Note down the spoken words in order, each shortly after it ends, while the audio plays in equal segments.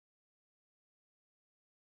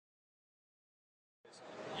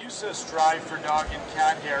use this dry for dog and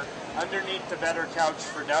cat hair underneath the better couch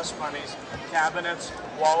for dust bunnies, cabinets,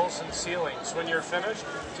 walls, and ceilings. When you're finished,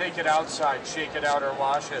 take it outside, shake it out, or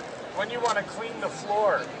wash it. When you want to clean the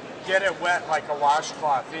floor, get it wet like a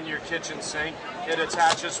washcloth in your kitchen sink. It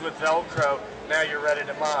attaches with Velcro. Now you're ready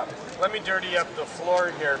to mop. Let me dirty up the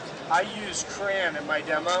floor here. I use crayon in my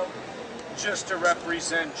demo just to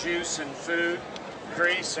represent juice and food,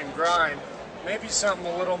 grease and grime. Maybe something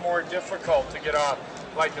a little more difficult to get off,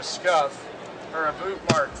 like a scuff or a boot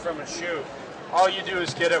mark from a shoe. All you do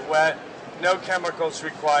is get it wet, no chemicals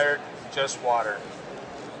required, just water.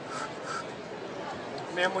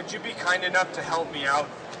 Ma'am, would you be kind enough to help me out?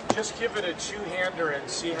 Just give it a two-hander and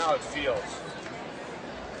see how it feels.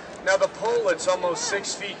 Now the pole, it's almost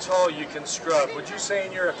 6 feet tall, you can scrub. Would you say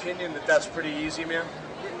in your opinion that that's pretty easy, ma'am?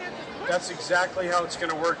 That's exactly how it's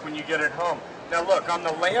going to work when you get it home. Now look, on the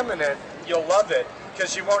laminate, you'll love it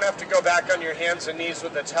because you won't have to go back on your hands and knees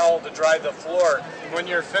with a towel to dry the floor. When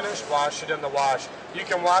you're finished, wash it in the wash. You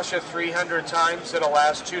can wash it 300 times. It'll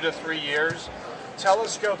last 2 to 3 years.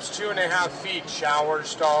 Telescopes 2.5 feet, shower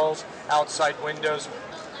stalls, outside windows.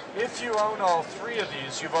 If you own all 3 of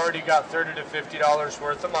these, you've already got $30 to $50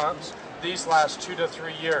 worth of mops. These last 2 to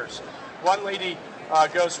 3 years. One lady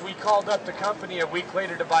goes, we called up the company a week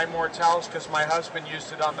later to buy more towels because my husband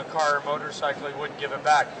used it on the car or motorcycle, he wouldn't give it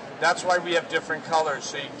back. That's why we have different colors,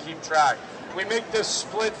 so you can keep track. We make this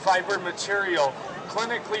split fiber material,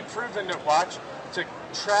 clinically proven to watch, to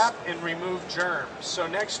trap and remove germs. So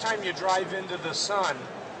next time you drive into the sun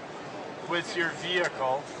with your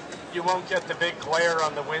vehicle, you won't get the big glare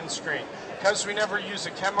on the windscreen. Because we never use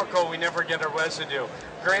a chemical, we never get a residue.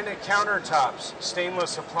 Granite countertops,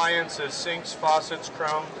 stainless appliances, sinks, faucets,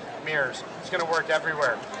 chrome, mirrors. It's going to work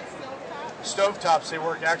everywhere. Stovetops, they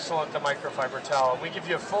work excellent, the microfiber towel. We give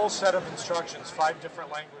you a full set of instructions, 5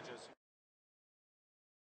 different languages.